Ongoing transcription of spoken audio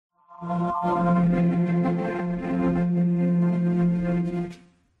We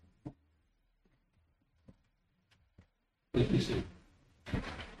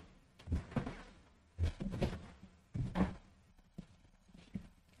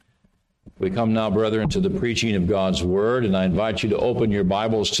come now, brethren, to the preaching of God's Word, and I invite you to open your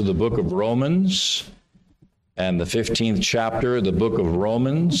Bibles to the book of Romans and the 15th chapter, the book of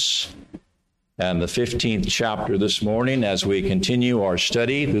Romans and the 15th chapter this morning as we continue our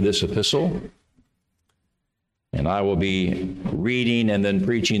study through this epistle. And I will be reading and then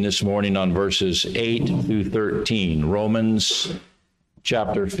preaching this morning on verses 8 through 13. Romans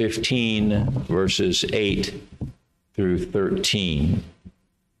chapter 15, verses 8 through 13.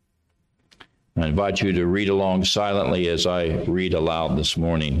 I invite you to read along silently as I read aloud this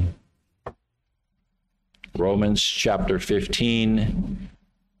morning. Romans chapter 15,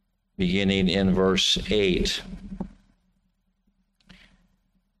 beginning in verse 8.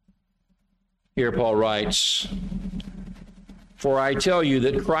 Here Paul writes, "For I tell you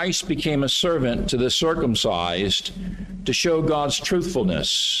that Christ became a servant to the circumcised to show God's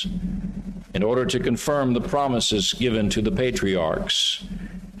truthfulness, in order to confirm the promises given to the patriarchs,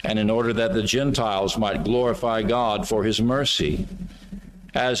 and in order that the Gentiles might glorify God for his mercy.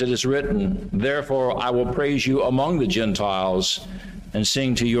 As it is written, therefore I will praise you among the Gentiles and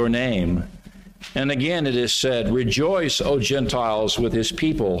sing to your name. And again it is said, rejoice, O Gentiles, with his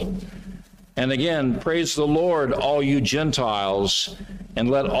people. And again, praise the Lord, all you Gentiles,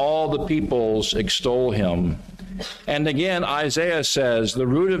 and let all the peoples extol him. And again, Isaiah says, the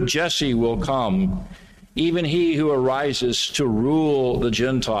root of Jesse will come, even he who arises to rule the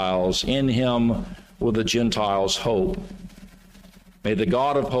Gentiles. In him will the Gentiles hope. May the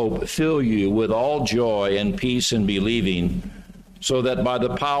God of hope fill you with all joy and peace in believing, so that by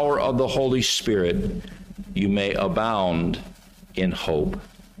the power of the Holy Spirit you may abound in hope."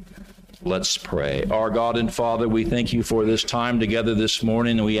 Let's pray. Our God and Father, we thank you for this time together this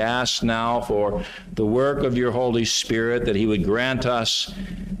morning, and we ask now for the work of your Holy Spirit, that he would grant us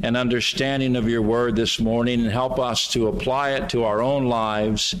an understanding of your word this morning and help us to apply it to our own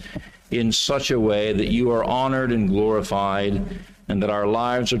lives in such a way that you are honored and glorified, and that our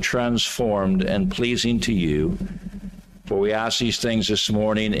lives are transformed and pleasing to you. For we ask these things this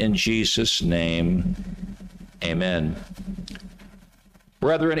morning in Jesus' name. Amen.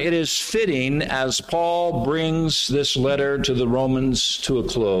 Brethren, it is fitting, as Paul brings this letter to the Romans to a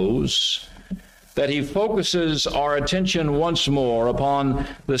close, that he focuses our attention once more upon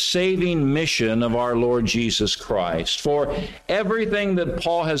the saving mission of our Lord Jesus Christ. For everything that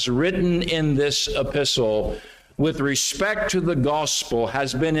Paul has written in this epistle with respect to the gospel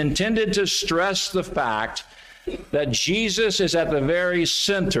has been intended to stress the fact that Jesus is at the very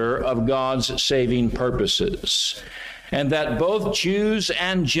center of God's saving purposes, and that both Jews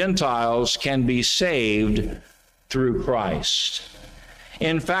and Gentiles can be saved through Christ.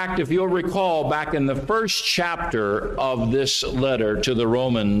 In fact, if you'll recall, back in the first chapter of this letter to the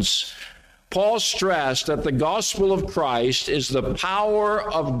Romans, Paul stressed that the gospel of Christ is the power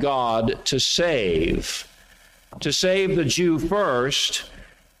of God to save the Jew first,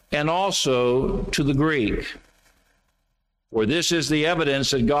 and also to the Greek. For this is the evidence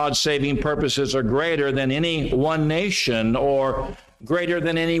that God's saving purposes are greater than any one nation or greater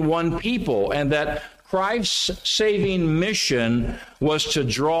than any one people, and that Christ's saving mission was to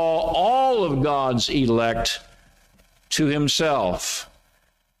draw all of God's elect to himself.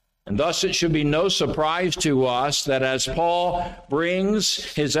 And thus it should be no surprise to us that as Paul brings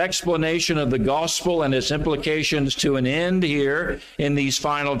his explanation of the gospel and its implications to an end here in these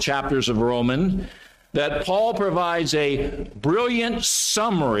final chapters of Romans, that Paul provides a brilliant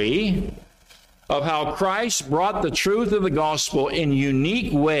summary of how Christ brought the truth of the gospel in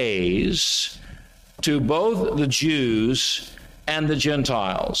unique ways to both the Jews and the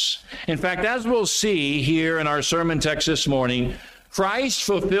Gentiles. In fact, as we'll see here in our sermon text this morning, Christ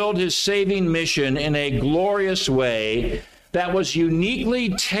fulfilled his saving mission in a glorious way that was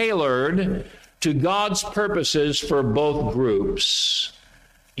uniquely tailored to God's purposes for both groups.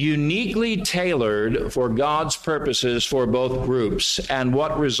 Uniquely tailored for God's purposes for both groups, and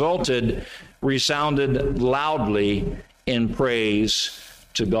what resulted resounded loudly in praise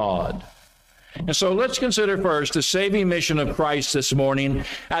to God. And so let's consider first the saving mission of Christ this morning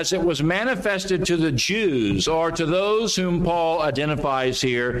as it was manifested to the Jews, or to those whom Paul identifies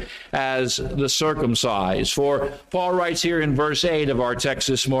here as the circumcised. For Paul writes here in verse 8 of our text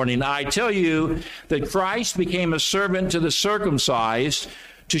this morning, "I tell you that Christ became a servant to the circumcised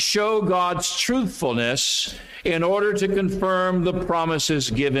to show God's truthfulness in order to confirm the promises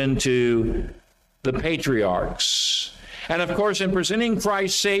given to the patriarchs." And of course, in presenting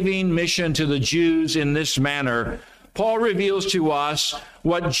Christ's saving mission to the Jews in this manner, Paul reveals to us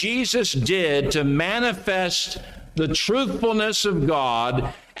what Jesus did to manifest the truthfulness of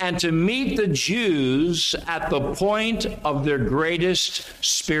God and to meet the Jews at the point of their greatest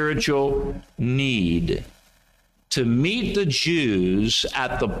spiritual need. To meet the Jews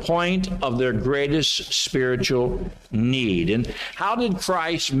at the point of their greatest spiritual need. And how did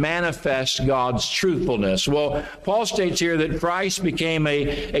Christ manifest God's truthfulness? Well, Paul states here that Christ became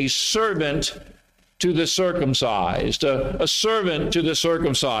a servant to the circumcised, a servant to the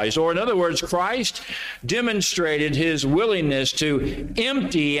circumcised. Or in other words, Christ demonstrated his willingness to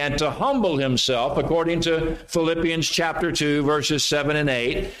empty and to humble himself, according to Philippians chapter 2, verses 7 and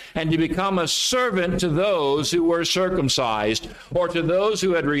 8, and to become a servant to those who were circumcised, or to those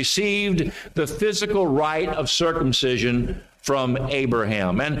who had received the physical rite of circumcision from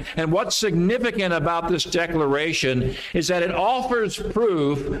Abraham. And what's significant about this declaration is that it offers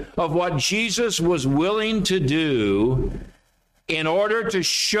proof of what Jesus was willing to do in order to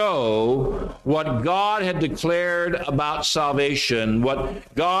show what God had declared about salvation,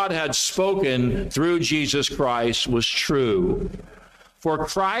 what God had spoken through Jesus Christ was true. For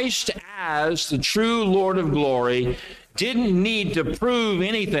Christ, as the true Lord of glory, didn't need to prove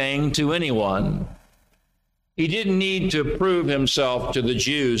anything to anyone. He didn't need to prove himself to the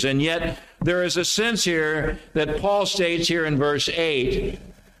Jews. And yet there is a sense here that Paul states here in verse 8,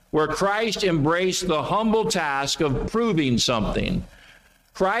 where Christ embraced the humble task of proving something.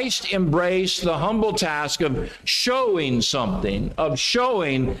 Christ embraced the humble task of showing something, of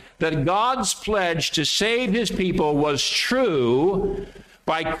showing that God's pledge to save his people was true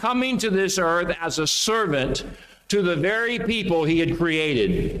by coming to this earth as a servant to the very people he had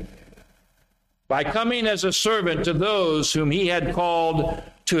created. By coming as a servant to those whom he had called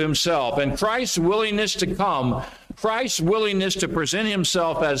to himself. And Christ's willingness to come, Christ's willingness to present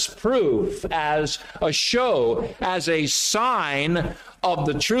himself as proof, as a show, as a sign of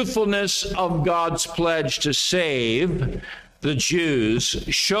the truthfulness of God's pledge to save the Jews,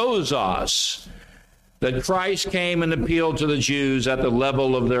 shows us that Christ came and appealed to the Jews at the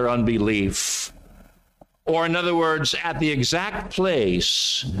level of their unbelief. Or in other words, at the exact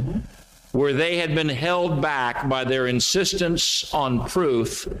place where they had been held back by their insistence on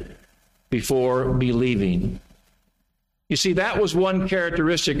proof before believing. You see, that was one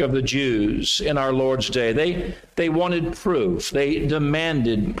characteristic of the Jews in our Lord's day. They wanted proof. They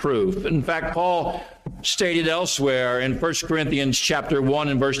demanded proof. In fact, Paul stated elsewhere in 1 Corinthians chapter 1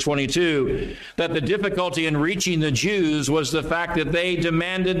 and verse 22 that the difficulty in reaching the Jews was the fact that they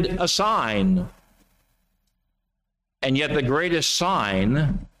demanded a sign. And yet the greatest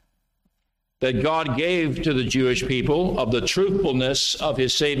sign that God gave to the Jewish people of the truthfulness of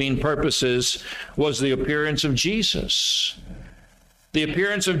his saving purposes was the appearance of Jesus. The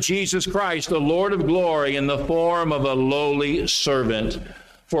appearance of Jesus Christ, the Lord of glory, in the form of a lowly servant.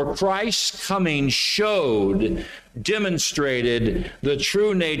 For Christ's coming showed, demonstrated the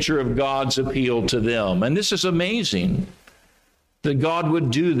true nature of God's appeal to them. And this is amazing, that God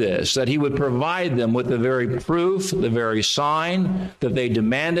would do this, that he would provide them with the very proof, the very sign that they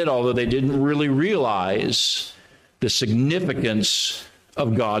demanded, although they didn't really realize the significance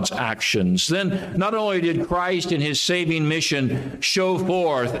of God's actions. Then not only did Christ in his saving mission show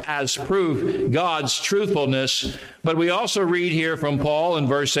forth as proof God's truthfulness, but we also read here from Paul in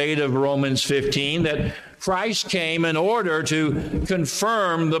verse 8 of Romans 15 that Christ came in order to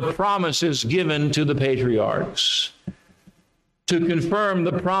confirm the promises given to the patriarchs. To confirm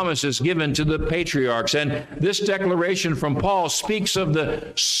the promises given to the patriarchs. And this declaration from Paul speaks of the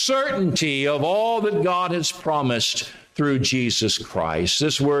certainty of all that God has promised through Jesus Christ.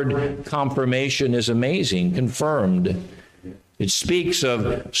 This word confirmation is amazing, confirmed. It speaks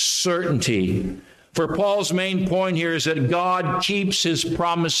of certainty. For Paul's main point here is that God keeps his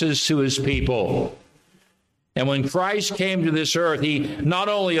promises to his people. And when Christ came to this earth, he not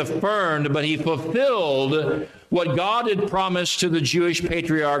only affirmed, but he fulfilled what God had promised to the Jewish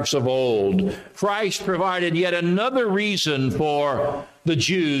patriarchs of old. Christ provided yet another reason for the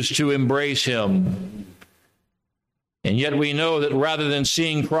Jews to embrace him. And yet we know that rather than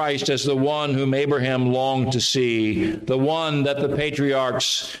seeing Christ as the one whom Abraham longed to see, the one that the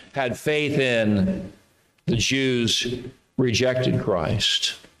patriarchs had faith in, the Jews rejected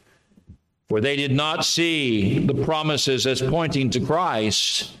Christ. For they did not see the promises as pointing to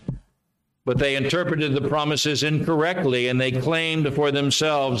Christ, but they interpreted the promises incorrectly, and they claimed for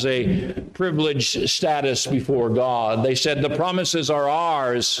themselves a privileged status before God. They said the promises are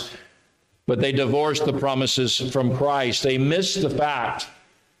ours, but they divorced the promises from Christ. They missed the fact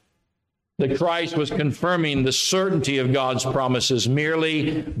that Christ was confirming the certainty of God's promises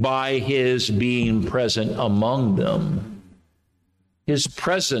merely by his being present among them. His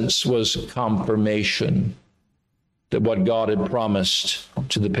presence was confirmation that what God had promised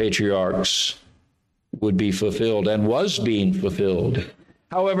to the patriarchs would be fulfilled and was being fulfilled.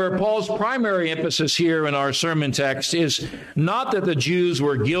 However, Paul's primary emphasis here in our sermon text is not that the Jews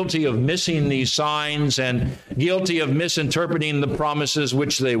were guilty of missing these signs and guilty of misinterpreting the promises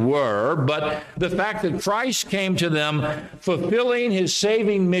which they were, but the fact that Christ came to them fulfilling his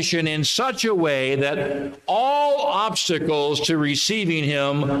saving mission in such a way that all obstacles to receiving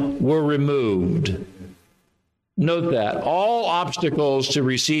him were removed. Note that all obstacles to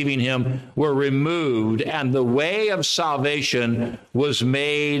receiving him were removed, and the way of salvation was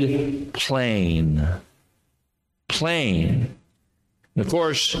made plain. Plain. And of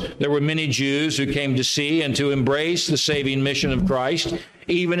course, there were many Jews who came to see and to embrace the saving mission of Christ,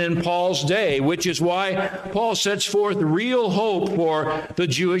 even in Paul's day, which is why Paul sets forth real hope for the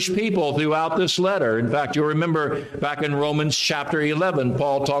Jewish people throughout this letter. In fact, you'll remember back in Romans chapter 11,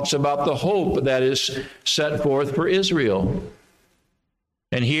 Paul talks about the hope that is set forth for Israel.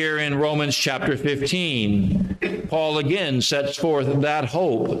 And here in Romans chapter 15, Paul again sets forth that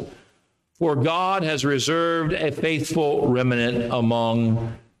hope. For God has reserved a faithful remnant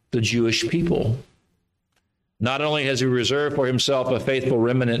among the Jewish people. Not only has he reserved for himself a faithful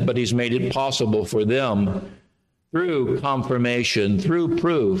remnant, but he's made it possible for them through confirmation, through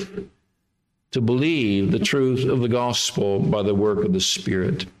proof, to believe the truth of the gospel by the work of the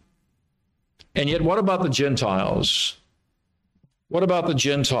Spirit. And yet, what about the Gentiles? What about the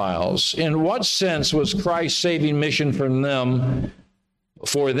Gentiles? In what sense was Christ's saving mission for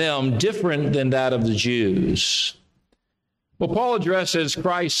them different than that of the Jews? Well, Paul addresses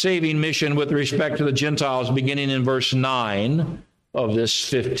Christ's saving mission with respect to the Gentiles beginning in verse 9 of this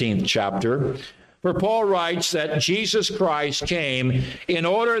 15th chapter. For Paul writes that Jesus Christ came in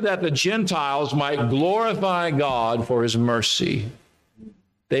order that the Gentiles might glorify God for his mercy.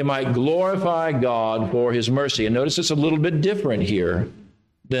 They might glorify God for his mercy. And notice it's a little bit different here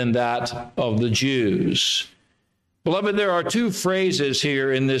than that of the Jews. Beloved, there are two phrases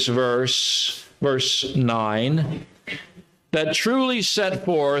here in this verse 9, that truly set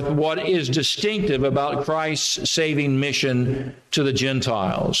forth what is distinctive about Christ's saving mission to the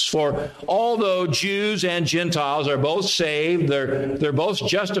Gentiles. For although Jews and Gentiles are both saved, they're both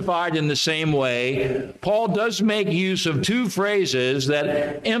justified in the same way, Paul does make use of two phrases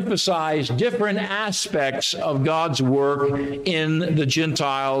that emphasize different aspects of God's work in the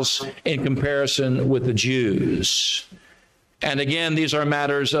Gentiles in comparison with the Jews. And again, these are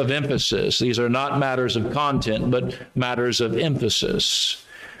matters of emphasis. These are not matters of content, but matters of emphasis.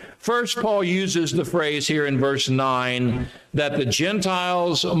 First, Paul uses the phrase here in verse 9, that the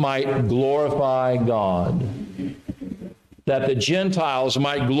Gentiles might glorify God. That the Gentiles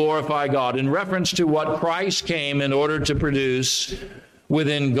might glorify God, in reference to what Christ came in order to produce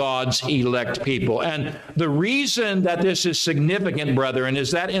within God's elect people. And the reason that this is significant, brethren, is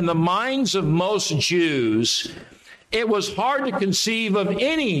that in the minds of most Jews, it was hard to conceive of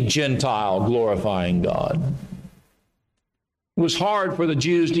any Gentile glorifying God. It was hard for the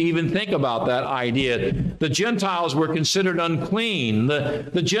Jews to even think about that idea. The Gentiles were considered unclean.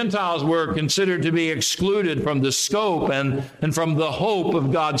 The Gentiles were considered to be excluded from the scope and from the hope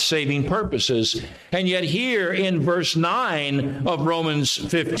of God's saving purposes. And yet here in verse 9 of Romans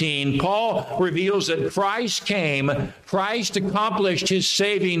 15, Paul reveals that Christ came, Christ accomplished his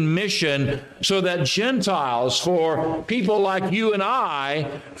saving mission so that Gentiles, for people like you and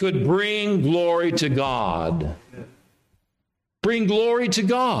I, could bring glory to God. Bring glory to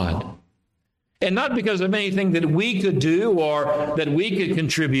God. And not because of anything that we could do or that we could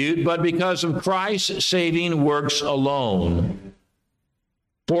contribute, but because of Christ's saving works alone.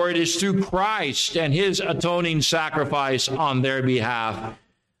 For it is through Christ and his atoning sacrifice on their behalf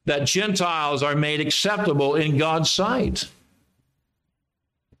that Gentiles are made acceptable in God's sight.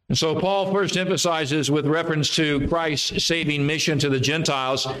 And so Paul first emphasizes, with reference to Christ's saving mission to the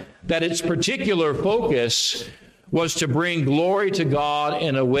Gentiles, that its particular focus was to bring glory to God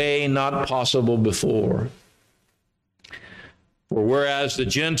in a way not possible before. For whereas the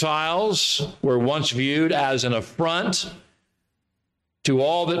Gentiles were once viewed as an affront to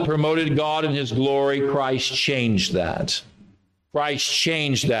all that promoted God and his glory, Christ changed that. Christ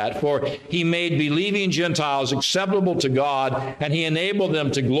changed that, for he made believing Gentiles acceptable to God, and he enabled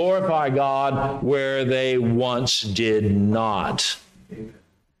them to glorify God where they once did not.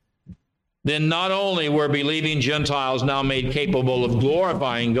 then not only were believing Gentiles now made capable of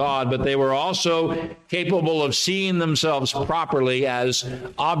glorifying God, but they were also capable of seeing themselves properly as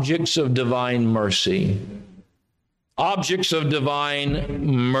objects of divine mercy. Objects of divine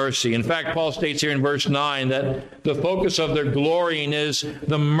mercy. In fact, Paul states here in verse 9 that the focus of their glorying is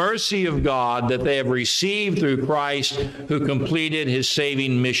the mercy of God that they have received through Christ, who completed his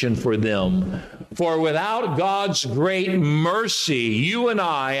saving mission for them. For without God's great mercy, you and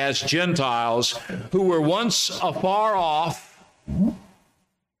I, as Gentiles, who were once afar off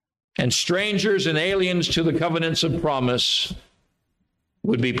and strangers and aliens to the covenants of promise,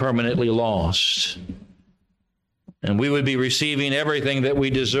 would be permanently lost. And we would be receiving everything that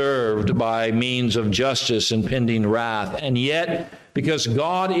we deserved by means of justice and pending wrath. And yet, because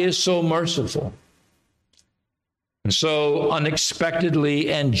God is so merciful, and so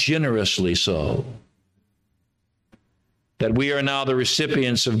unexpectedly and generously so, that we are now the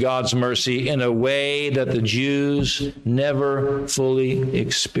recipients of God's mercy in a way that the Jews never fully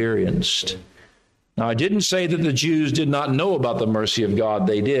experienced. Now, I didn't say that the Jews did not know about the mercy of God.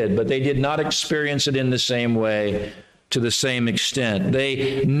 They did, but they did not experience it in the same way, to the same extent.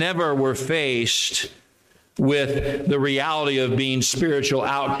 They never were faced with the reality of being spiritual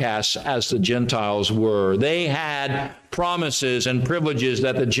outcasts as the Gentiles were. They had promises and privileges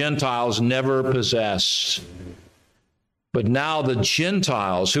that the Gentiles never possessed. But now the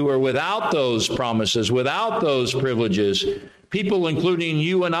Gentiles, who are without those promises, without those privileges, people, including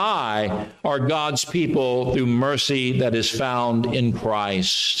you and I, are God's people through mercy that is found in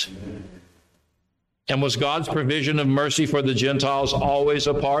Christ. And was God's provision of mercy for the Gentiles always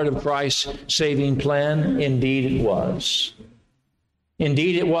a part of Christ's saving plan? Indeed it was.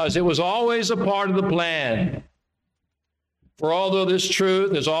 Indeed it was. It was always a part of the plan. For although this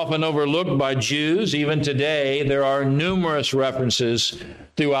truth is often overlooked by Jews, even today, there are numerous references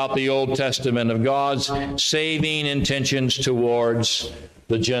throughout the Old Testament of God's saving intentions towards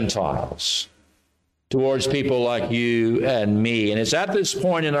the Gentiles, towards people like you and me. And it's at this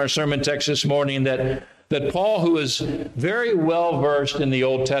point in our sermon text this morning that Paul, who is very well versed in the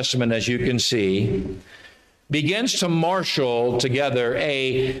Old Testament, as you can see, begins to marshal together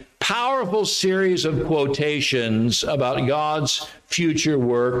a powerful series of quotations about God's future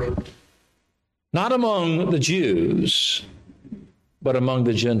work, not among the Jews, but among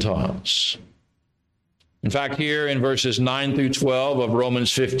the Gentiles. In fact, here in verses 9 through 12 of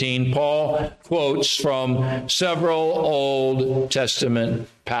Romans 15, Paul quotes from several Old Testament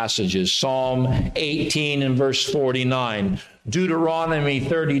passages. Psalm 18 and verse 49, Deuteronomy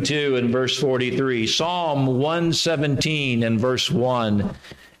 32 and verse 43, Psalm 117 and verse 1,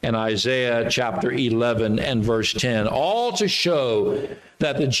 and Isaiah chapter 11 and verse 10, all to show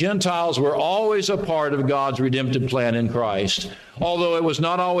that the Gentiles were always a part of God's redemptive plan in Christ, although it was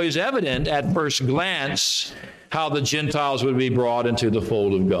not always evident at first glance how the Gentiles would be brought into the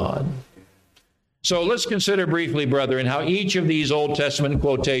fold of God. So let's consider briefly, brethren, how each of these Old Testament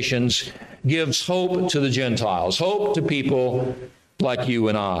quotations gives hope to the Gentiles, hope to people like you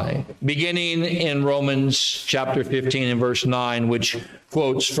and I. Beginning in Romans chapter 15 and verse 9, which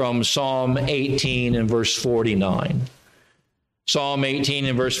quotes from Psalm 18 and verse 49. Psalm 18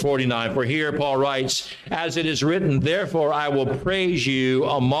 and verse 49, for here Paul writes, as it is written, therefore I will praise you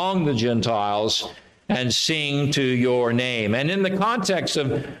among the Gentiles and sing to your name. And in the context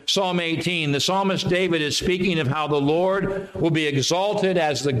of Psalm 18, the psalmist David is speaking of how the Lord will be exalted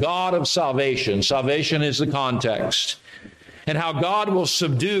as the God of salvation. Salvation is the context. And how God will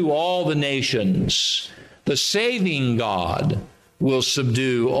subdue all the nations. The saving God will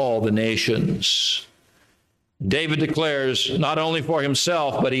subdue all the nations. David declares not only for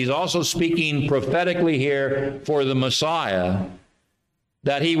himself, but he's also speaking prophetically here for the Messiah,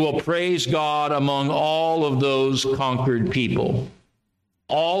 that he will praise God among all of those conquered people.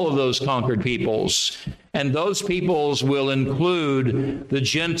 All of those conquered peoples. And those peoples will include the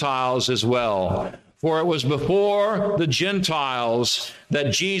Gentiles as well. For it was before the Gentiles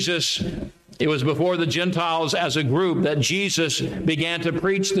that it was before the Gentiles as a group that Jesus began to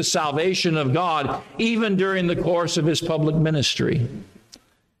preach the salvation of God, even during the course of his public ministry.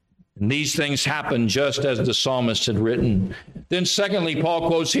 And these things happened just as the psalmist had written. Then secondly, Paul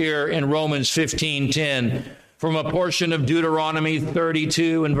quotes here in Romans 15:10 from a portion of Deuteronomy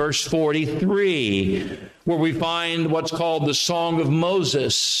 32 and verse 43, where we find what's called the Song of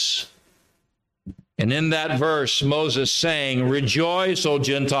Moses. And in that verse, Moses sang, rejoice, O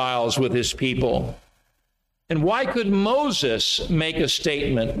Gentiles, with his people. And why could Moses make a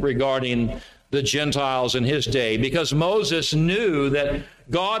statement regarding the Gentiles in his day? Because Moses knew that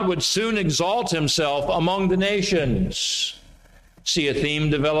God would soon exalt himself among the nations. See a theme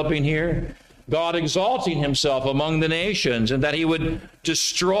developing here? God exalting himself among the nations, and that he would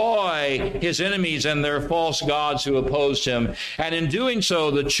destroy his enemies and their false gods who opposed him. And in doing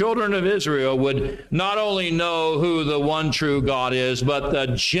so, the children of Israel would not only know who the one true God is, but the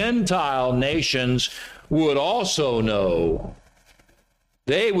Gentile nations would also know.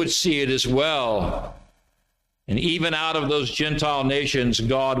 They would see it as well. And even out of those Gentile nations,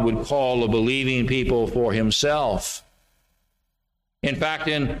 God would call a believing people for himself. In fact,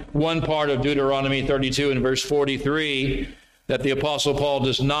 in one part of Deuteronomy 32 and verse 43 that the Apostle Paul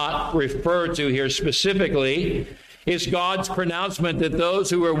does not refer to here specifically is God's pronouncement that those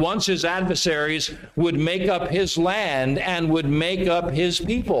who were once his adversaries would make up his land and would make up his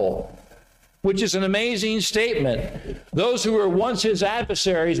people, which is an amazing statement. Those who were once his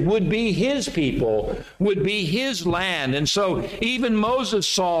adversaries would be his people, would be his land. And so even Moses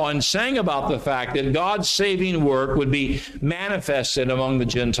saw and sang about the fact that God's saving work would be manifested among the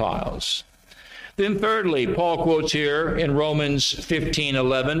Gentiles. Then thirdly, Paul quotes here in Romans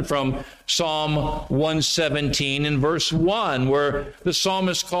 15:11 from Psalm 117 in verse 1, where the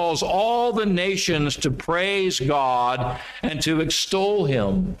psalmist calls all the nations to praise God and to extol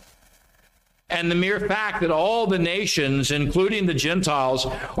him. And the mere fact that all the nations, including the Gentiles,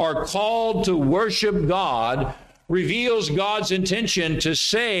 are called to worship God reveals God's intention to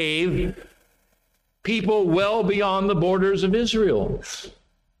save people well beyond the borders of Israel.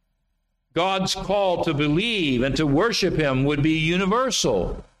 God's call to believe and to worship him would be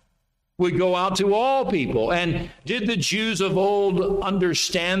universal, would go out to all people. And did the Jews of old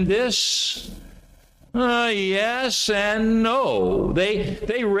understand this? Yes and no.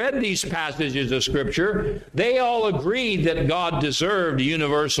 They read these passages of Scripture. They all agreed that God deserved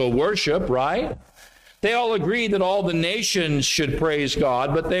universal worship, right? They all agreed that all the nations should praise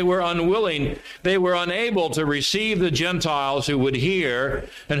God, but they were unwilling. They were unable to receive the Gentiles who would hear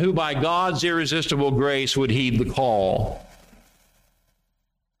and who by God's irresistible grace would heed the call.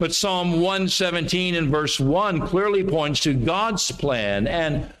 But Psalm 117 and verse 1 clearly points to God's plan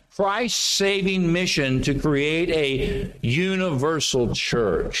and Christ's saving mission to create a universal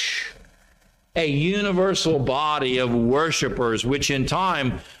church, a universal body of worshipers, which in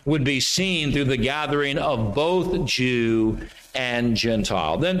time would be seen through the gathering of both Jew and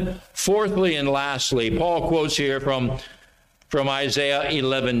Gentile. Then fourthly and lastly, Paul quotes here from Isaiah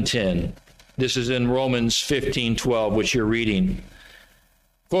 11:10. This is in Romans 15:12, which you're reading.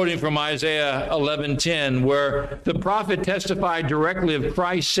 Quoting from Isaiah 11:10, where the prophet testified directly of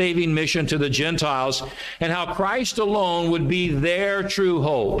Christ's saving mission to the Gentiles and how Christ alone would be their true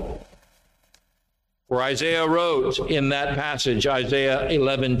hope. For Isaiah wrote in that passage, Isaiah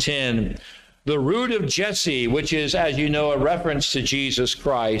 11:10, the root of Jesse, which is, as you know, a reference to Jesus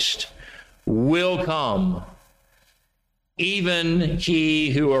Christ, will come, even he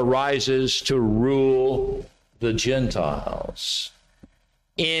who arises to rule the Gentiles.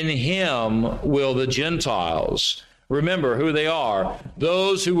 In him will the Gentiles, remember who they are,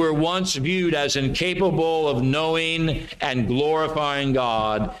 those who were once viewed as incapable of knowing and glorifying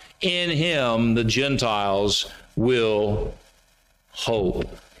God, in him the Gentiles will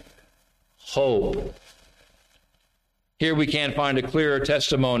hope. Hope. Here we can find a clearer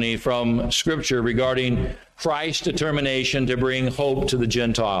testimony from Scripture regarding Christ's determination to bring hope to the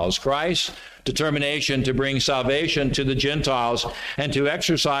Gentiles. Christ's determination to bring salvation to the Gentiles and to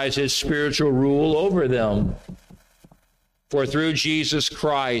exercise his spiritual rule over them. For through Jesus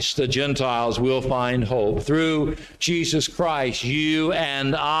Christ, the Gentiles will find hope. Through Jesus Christ, you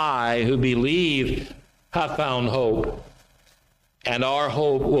and I who believe have found hope. And our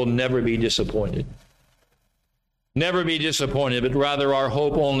hope will never be disappointed. Never be disappointed, but rather our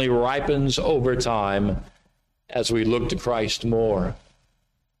hope only ripens over time as we look to Christ more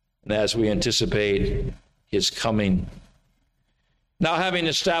and as we anticipate his coming. Now, having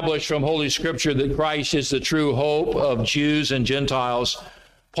established from Holy Scripture that Christ is the true hope of Jews and Gentiles,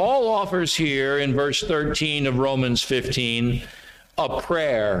 Paul offers here in verse 13 of Romans 15 a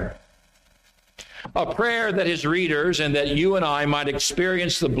prayer that his readers and that you and I might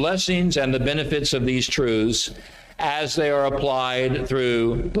experience the blessings and the benefits of these truths as they are applied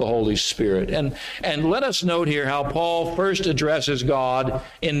through the Holy Spirit. And let us note here how Paul first addresses God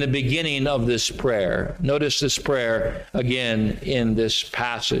in the beginning of this prayer. Notice this prayer again in this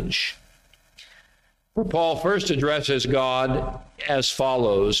passage. Where Paul first addresses God as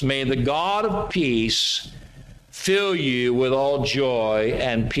follows: may the God of peace fill you with all joy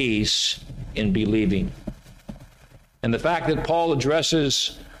and peace in believing. And the fact that Paul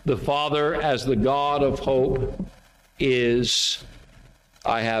addresses the Father as the God of hope is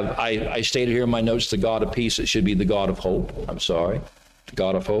I stated here in my notes the God of peace. It should be the God of hope. I'm sorry. The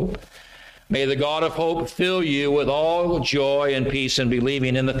God of hope. May the God of hope fill you with all joy and peace in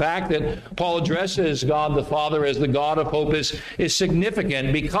believing. And the fact that Paul addresses God the Father as the God of hope is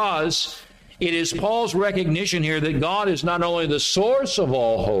significant, because it is Paul's recognition here that God is not only the source of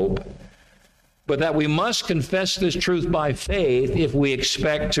all hope, but that we must confess this truth by faith if we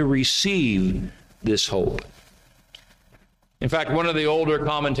expect to receive this hope. In fact, one of the older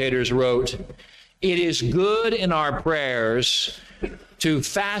commentators wrote, "It is good in our prayers to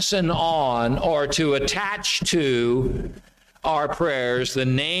fasten on or to attach to our prayers the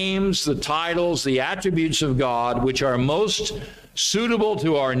names, the titles, the attributes of God which are most suitable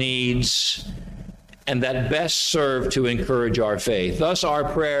to our needs and that best serve to encourage our faith. Thus our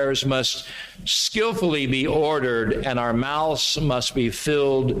prayers must skillfully be ordered, and our mouths must be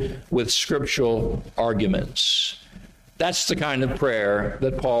filled with scriptural arguments." That's the kind of prayer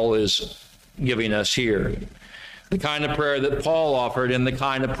that Paul is giving us here. The kind of prayer that Paul offered, and the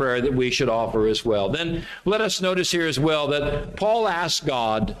kind of prayer that we should offer as well. Then let us notice here as well that Paul asked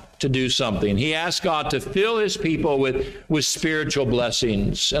God to do something. He asked God to fill his people with spiritual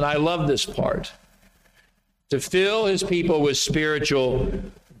blessings. And I love this part. To fill his people with spiritual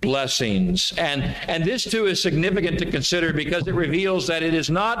blessings. And this too is significant to consider, because it reveals that it is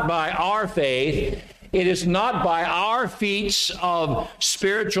not by our faith, it is not by our feats of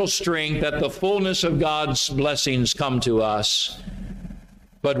spiritual strength that the fullness of God's blessings come to us,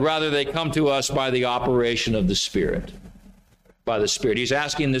 but rather they come to us by the operation of the Spirit. By the Spirit. He's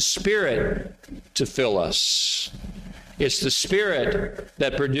asking the Spirit to fill us. It's the Spirit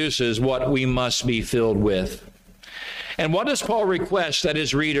that produces what we must be filled with. And what does Paul request that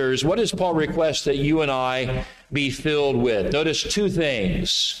his readers, what does Paul request that you and I be filled with? Notice two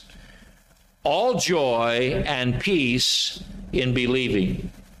things. All joy and peace in believing.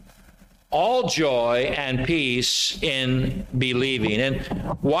 All joy and peace in believing. And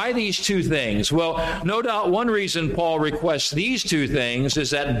why these two things? Well, no doubt one reason Paul requests these two things is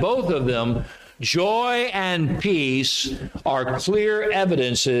that both of them, joy and peace, are clear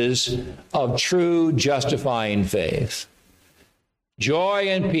evidences of true justifying faith. Joy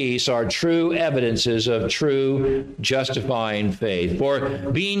and peace are true evidences of true justifying faith. For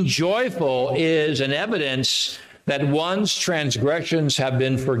being joyful is an evidence that one's transgressions have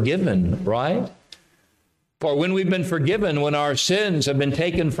been forgiven, right? For when we've been forgiven, when our sins have been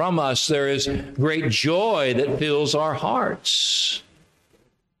taken from us, there is great joy that fills our hearts.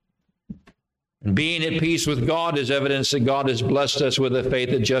 And being at peace with God is evidence that God has blessed us with a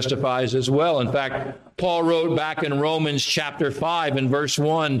faith that justifies as well. In fact, Paul wrote back in Romans chapter 5 and verse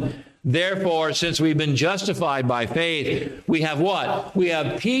 1, "Therefore, since we've been justified by faith, we have what? We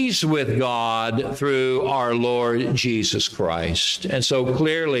have peace with God through our Lord Jesus Christ." And so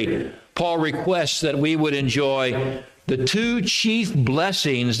clearly, Paul requests that we would enjoy the two chief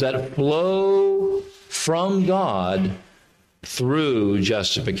blessings that flow from God through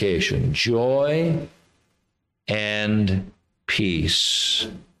justification: joy and peace.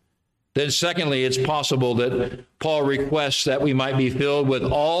 Then secondly, it's possible that Paul requests that we might be filled with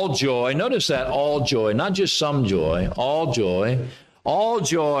all joy. Notice that, all joy, not just some joy, all joy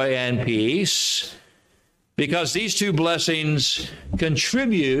and peace, because these two blessings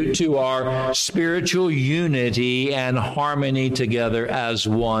contribute to our spiritual unity and harmony together as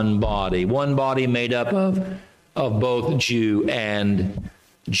one body made up of both Jew and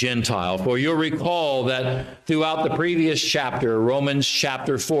Gentile. For you'll recall that throughout the previous chapter, Romans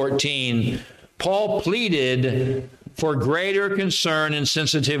chapter 14, Paul pleaded for greater concern and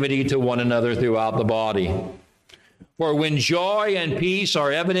sensitivity to one another throughout the body. For when joy and peace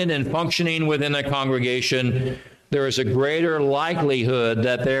are evident and functioning within a congregation, there is a greater likelihood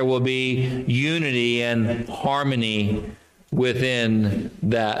that there will be unity and harmony within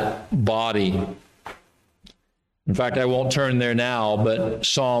that body. In fact, I won't turn there now, but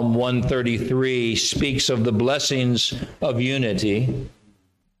Psalm 133 speaks of the blessings of unity,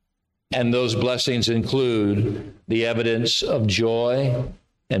 and those blessings include the evidence of joy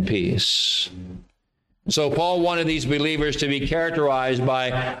and peace. So Paul wanted these believers to be characterized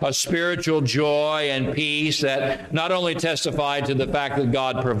by a spiritual joy and peace that not only testified to the fact that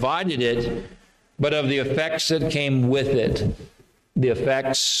God provided it, but of the effects that came with it. The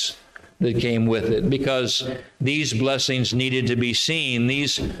effects that came with it, because these blessings needed to be seen.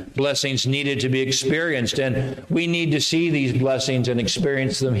 These blessings needed to be experienced, and we need to see these blessings and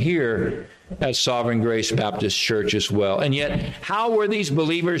experience them here at Sovereign Grace Baptist Church as well. And yet, how were these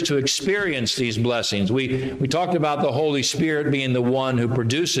believers to experience these blessings? We talked about the Holy Spirit being the one who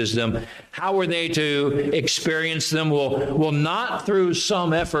produces them. How were they to experience them? Well, not through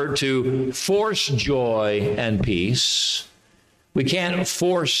some effort to force joy and peace. We can't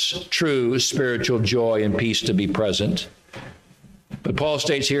force true spiritual joy and peace to be present. But Paul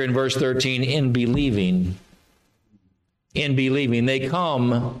states here in verse 13, in believing. In believing. They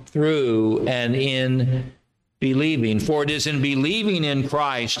come through and in believing. For it is in believing in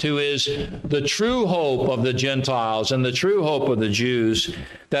Christ, who is the true hope of the Gentiles and the true hope of the Jews,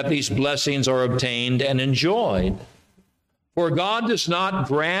 that these blessings are obtained and enjoyed. For God does not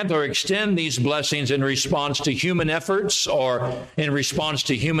grant or extend these blessings in response to human efforts or in response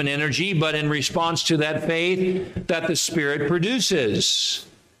to human energy, but in response to that faith that the Spirit produces.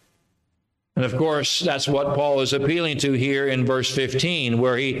 And of course, that's what Paul is appealing to here in verse 15,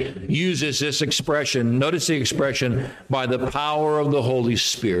 where he uses this expression. Notice the expression, by the power of the Holy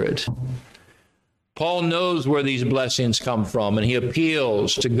Spirit. Paul knows where these blessings come from, and he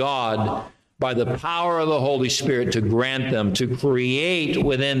appeals to God by the power of the Holy Spirit to grant them, to create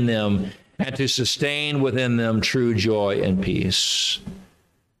within them, and to sustain within them true joy and peace.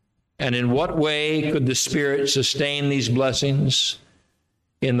 And in what way could the Spirit sustain these blessings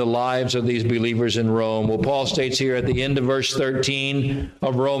in the lives of these believers in Rome? Well, Paul states here at the end of verse 13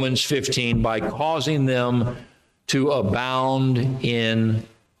 of Romans 15, by causing them to abound in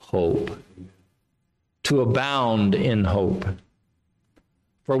hope. To abound in hope.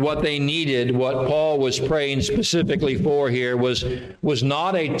 For what they needed, what Paul was praying specifically for here was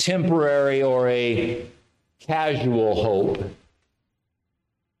not a temporary or a casual hope,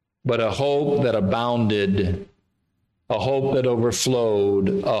 but a hope that abounded, a hope that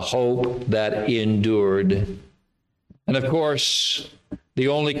overflowed, a hope that endured. And of course, the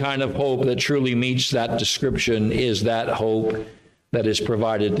only kind of hope that truly meets that description is that hope that is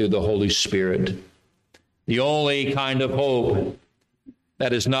provided through the Holy Spirit. The only kind of hope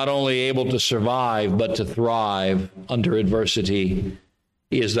that is not only able to survive, but to thrive under adversity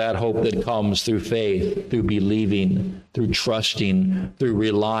is that hope that comes through faith, through believing, through trusting, through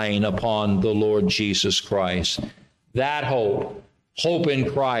relying upon the Lord Jesus Christ. That hope, hope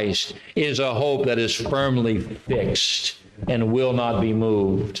in Christ, is a hope that is firmly fixed and will not be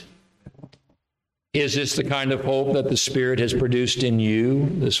moved. Is this the kind of hope that the Spirit has produced in you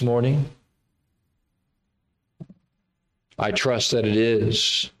this morning? I trust that it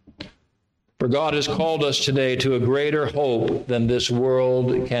is. For God has called us today to a greater hope than this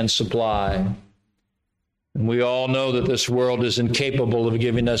world can supply. And we all know that this world is incapable of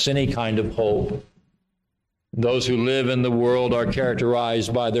giving us any kind of hope. Those who live in the world are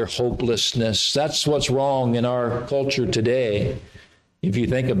characterized by their hopelessness. That's what's wrong in our culture today. If you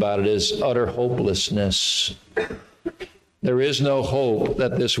think about it, is utter hopelessness. There is no hope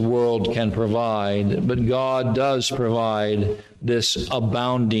that this world can provide, but God does provide this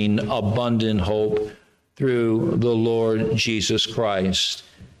abounding, abundant hope through the Lord Jesus Christ.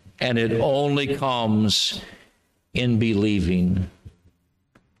 And it only comes in believing.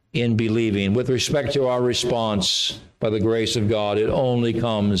 In believing. With respect to our response, by the grace of God, it only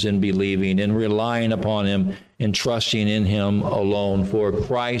comes in believing, in relying upon Him, in trusting in Him alone. For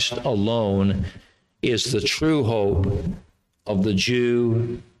Christ alone is the true hope of the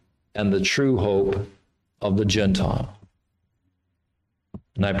Jew and the true hope of the Gentile.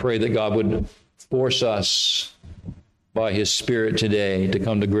 And I pray that God would force us by His Spirit today to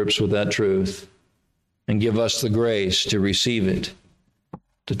come to grips with that truth and give us the grace to receive it,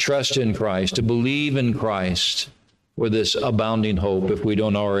 to trust in Christ, to believe in Christ for this abounding hope if we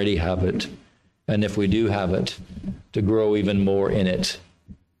don't already have it. And if we do have it, to grow even more in it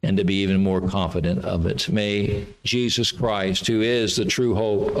and to be even more confident of it. May Jesus Christ, who is the true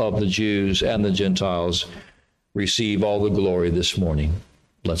hope of the Jews and the Gentiles, receive all the glory this morning.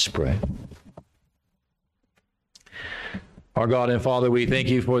 Let's pray. Our God and Father, we thank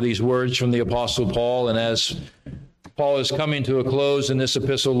you for these words from the Apostle Paul. And as Paul is coming to a close in this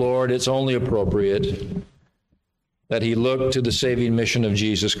epistle, Lord, it's only appropriate that he look to the saving mission of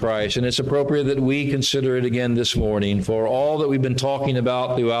Jesus Christ. And it's appropriate that we consider it again this morning, for all that we've been talking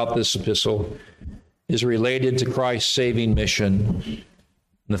about throughout this epistle is related to Christ's saving mission. And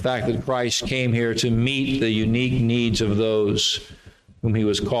the fact that Christ came here to meet the unique needs of those whom he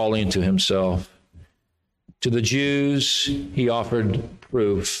was calling to himself. To the Jews, he offered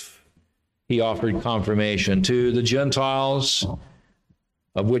proof. He offered confirmation. To the Gentiles,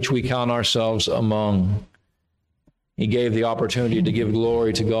 of which we count ourselves among, he gave the opportunity to give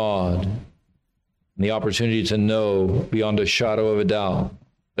glory to God, and the opportunity to know beyond a shadow of a doubt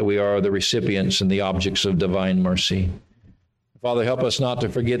that we are the recipients and the objects of divine mercy. Father, help us not to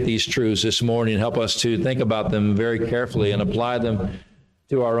forget these truths this morning. Help us to think about them very carefully and apply them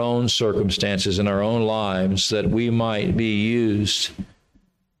to our own circumstances and our own lives, that we might be used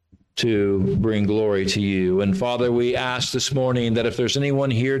to bring glory to you. And Father, we ask this morning that if there's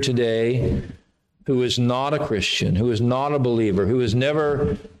anyone here today who is not a Christian, who is not a believer, who has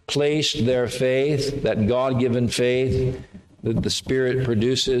never placed their faith, that God-given faith that the Spirit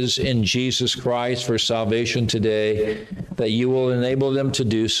produces in Jesus Christ for salvation today, that you will enable them to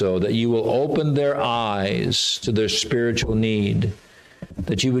do so, that you will open their eyes to their spiritual need,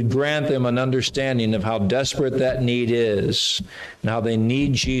 that you would grant them an understanding of how desperate that need is and how they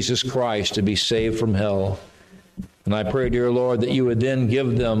need Jesus Christ to be saved from hell. And I pray, dear Lord, that you would then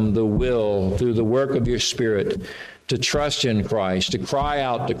give them the will, through the work of your Spirit, to trust in Christ, to cry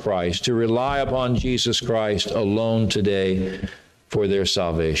out to Christ, to rely upon Jesus Christ alone today for their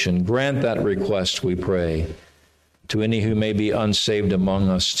salvation. Grant that request, we pray, to any who may be unsaved among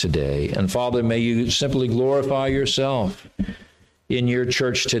us today. And Father, may you simply glorify yourself in your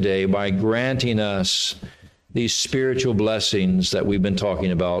church today by granting us these spiritual blessings that we've been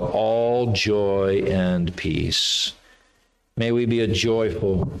talking about, all joy and peace. May we be a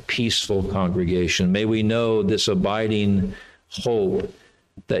joyful, peaceful congregation. May we know this abiding hope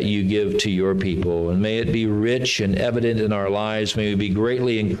that you give to your people. And may it be rich and evident in our lives. May we be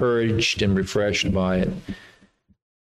greatly encouraged and refreshed by it.